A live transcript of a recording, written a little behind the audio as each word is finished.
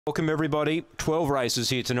Welcome everybody. 12 races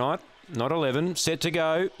here tonight, not 11. Set to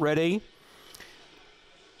go. Ready.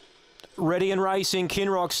 Ready and racing.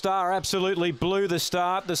 Kinrock Star absolutely blew the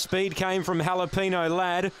start. The speed came from Jalapeno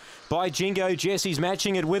Lad. By Jingo Jesse's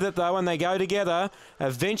matching it with it though, and they go together.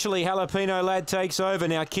 Eventually Jalapeno Lad takes over.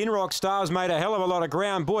 Now Kinrock Star's made a hell of a lot of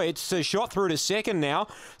ground. Boy, it's a shot through to second now.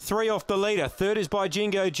 3 off the leader. Third is by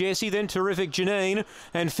Jingo Jesse, then Terrific Janine.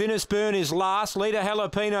 And Finnisburn is last. Leader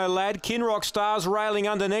Jalapeno Lad. Kinrock Star's railing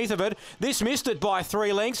underneath of it. This missed it by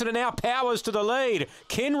 3 lengths and it now powers to the lead.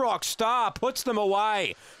 Kinrock Star puts them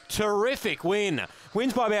away. Terrific win.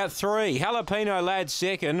 Wins by about 3. Jalapeno Lad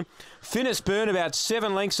second. Finnisburn about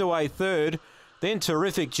 7 lengths away third. Then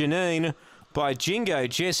Terrific Janine by Jingo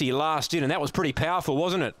Jesse last in. And that was pretty powerful,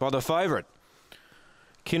 wasn't it, by the favourite.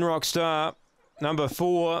 Kinrock Star, number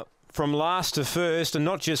 4, from last to first. And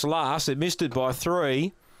not just last, it missed it by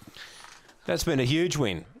 3. That's been a huge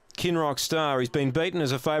win. Kinrock Star, he's been beaten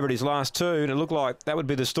as a favourite his last 2. And it looked like that would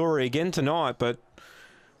be the story again tonight. But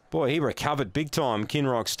boy, he recovered big time,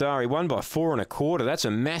 Kinrock Star. He won by 4 1/4. That's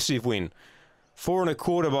a massive win. 4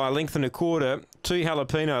 1/4 by a length and a quarter. 2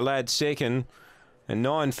 Jalapeno Lad second. And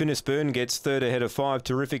 9 Finnisburn gets third ahead of 5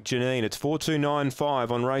 Terrific Janine. It's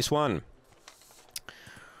 4:295 on race 1.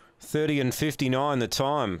 30 and 59 the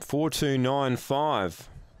time. 4:295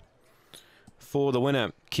 for the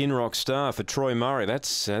winner, Kinrock Star for Troy Murray.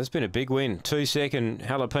 That's been a big win. 2 second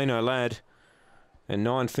Jalapeno Lad. And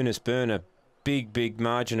 9 Finnisburn, a big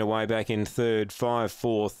margin away back in third. 5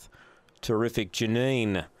 fourth, Terrific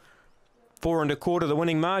Janine. 4 1/4 the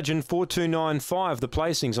winning margin. 4:295 the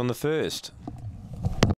placings on the first.